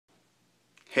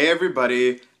Hey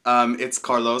everybody, it's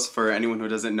Carlos. For anyone who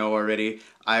doesn't know already,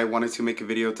 I wanted to make a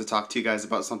video to talk to you guys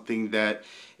about something that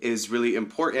is really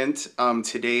important.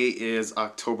 Today is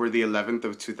October the 11th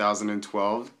of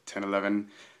 2012, 10, 11,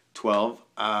 12,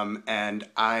 and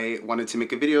I wanted to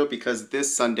make a video because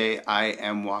this Sunday I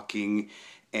am walking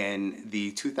in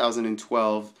the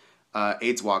 2012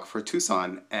 AIDS walk for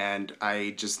Tucson, and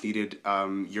I just needed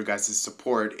your guys'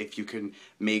 support. If you can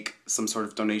make some sort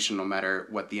of donation, no matter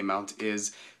what the amount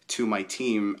is, to my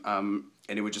team, and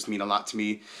it would just mean a lot to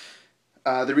me.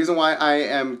 The reason why I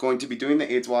am going to be doing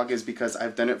the AIDS walk is because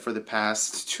I've done it for the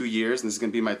past 2 years, and this is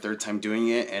going to be my third time doing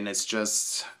it, and it's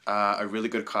just a really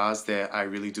good cause that I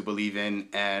really do believe in,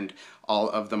 and all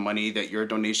of the money that your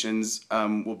donations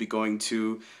will be going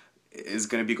to is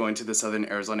going to be going to the Southern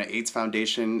Arizona AIDS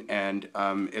Foundation, and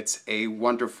it's a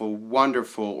wonderful,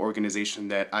 wonderful organization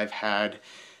that I've had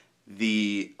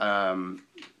the I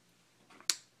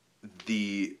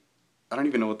don't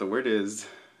even know what the word is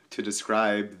to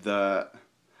describe the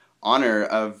honor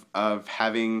of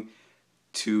having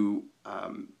to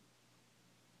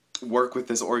work with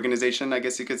this organization, I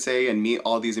guess you could say, and meet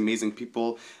all these amazing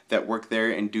people that work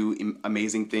there and do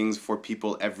amazing things for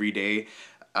people every day.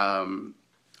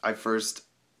 I first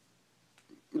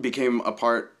became a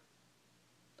part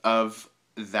of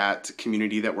that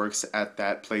community that works at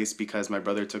that place because my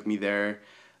brother took me there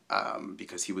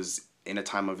because he was in a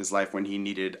time of his life when he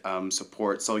needed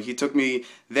support. So he took me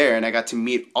there, and I got to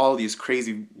meet all these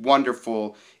crazy,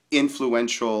 wonderful,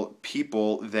 influential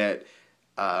people that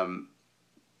are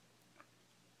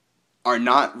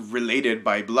not related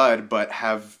by blood, but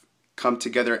have come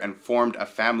together and formed a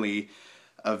family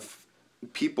of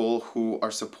people who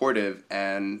are supportive,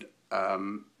 and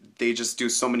they just do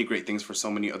so many great things for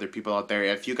so many other people out there.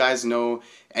 If you guys know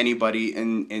anybody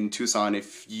in Tucson,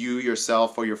 if you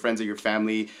yourself or your friends or your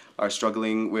family are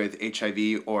struggling with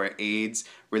HIV or AIDS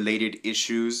related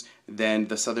issues, then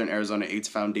the Southern Arizona AIDS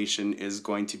Foundation is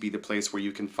going to be the place where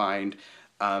you can find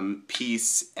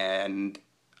peace and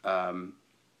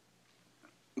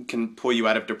can pull you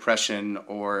out of depression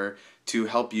or to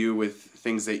help you with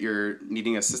things that you're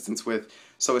needing assistance with.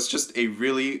 So it's just a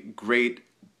really great,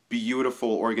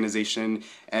 beautiful organization,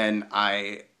 and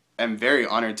I am very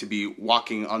honored to be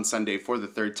walking on Sunday for the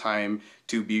third time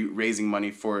to be raising money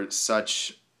for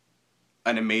such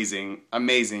an amazing,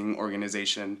 amazing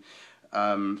organization.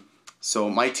 So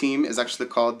my team is actually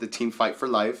called the Team Fight for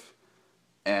Life,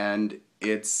 and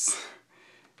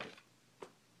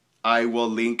I will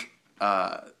link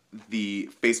the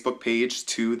Facebook page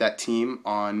to that team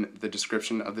on the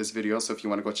description of this video, so if you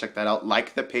want to go check that out,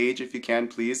 like the page if you can,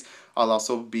 please. I'll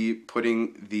also be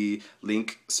putting the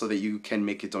link so that you can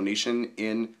make a donation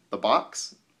in the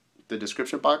box, the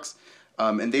description box.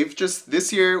 And they've just,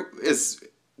 this year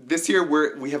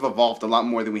we have evolved a lot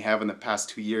more than we have in the past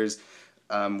 2 years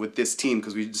with this team,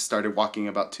 because we just started walking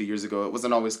about 2 years ago. It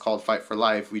wasn't always called Fight for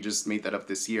Life, we just made that up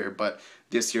this year, but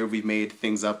this year we've made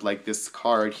things up like this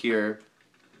card here,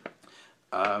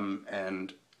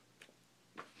 and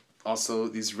also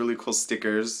these really cool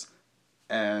stickers,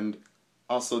 and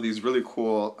also these really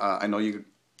cool, I know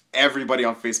everybody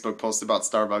on Facebook posts about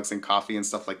Starbucks and coffee and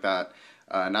stuff like that,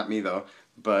 not me though,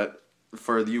 but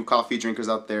for you coffee drinkers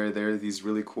out there, there are these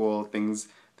really cool things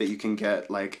that you can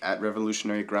get like at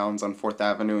Revolutionary Grounds on 4th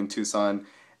Avenue in Tucson,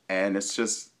 and it's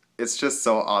just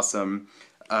so awesome.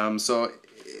 So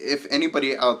if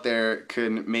anybody out there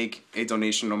can make a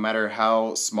donation, no matter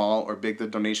how small or big the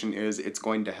donation is, it's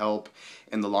going to help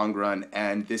in the long run.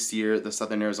 And this year, the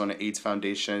Southern Arizona AIDS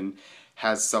Foundation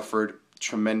has suffered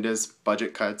tremendous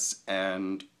budget cuts,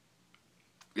 and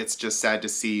it's just sad to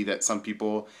see that some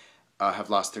people have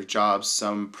lost their jobs.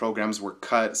 Some programs were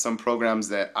cut. Some programs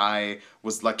that I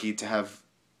was lucky to have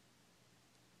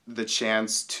the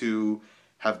chance to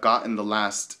have gotten the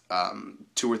last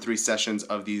 2 or 3 sessions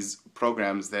of these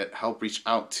programs that help reach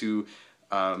out to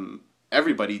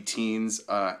everybody, teens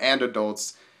and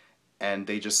adults, and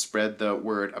they just spread the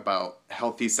word about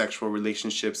healthy sexual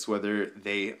relationships, whether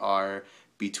they are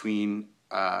between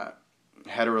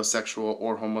heterosexual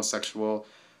or homosexual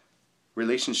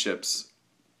relationships.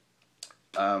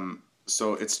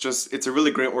 So it's a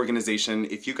really great organization.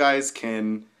 If you guys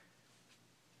can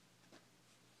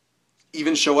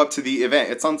even show up to the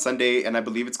event. It's on Sunday, and I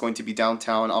believe it's going to be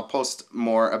downtown. I'll post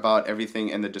more about everything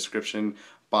in the description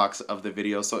box of the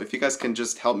video. So if you guys can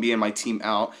just help me and my team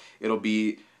out, it'll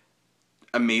be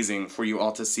amazing for you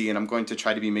all to see. And I'm going to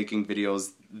try to be making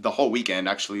videos the whole weekend,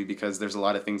 actually, because there's a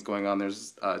lot of things going on.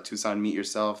 There's Tucson Meet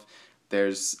Yourself.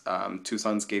 There's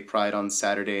Tucson's Gay Pride on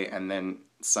Saturday, and then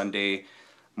Sunday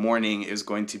morning is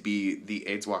going to be the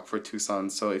AIDS Walk for Tucson.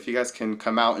 So if you guys can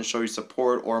come out and show your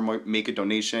support or make a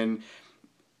donation,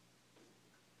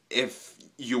 if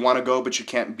you want to go but you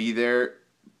can't be there,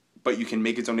 but you can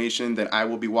make a donation, then I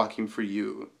will be walking for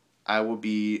you. I will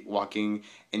be walking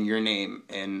in your name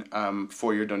and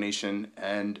for your donation.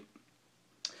 And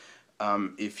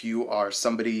if you are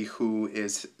somebody who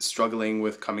is struggling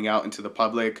with coming out into the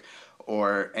public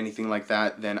or anything like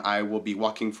that, then I will be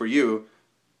walking for you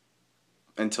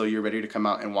until you're ready to come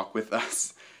out and walk with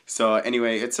us. So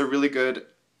anyway, it's a really good,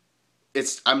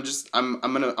 I'm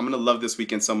gonna love this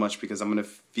weekend so much because I'm gonna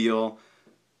feel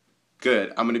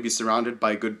good. I'm gonna be surrounded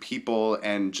by good people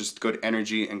and just good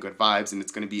energy and good vibes, and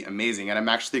it's gonna be amazing. And I'm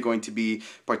actually going to be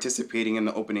participating in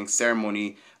the opening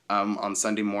ceremony on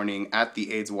Sunday morning at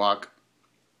the AIDS Walk.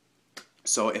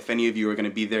 So if any of you are gonna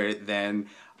be there, then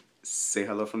say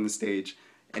hello from the stage.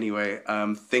 Anyway,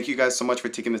 thank you guys so much for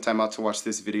taking the time out to watch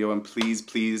this video, and please,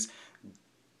 please,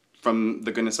 from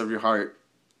the goodness of your heart,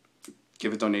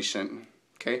 give a donation,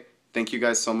 okay? Thank you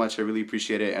guys so much. I really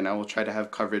appreciate it, and I will try to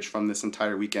have coverage from this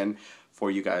entire weekend for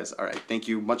you guys. All right, thank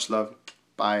you. Much love.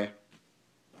 Bye.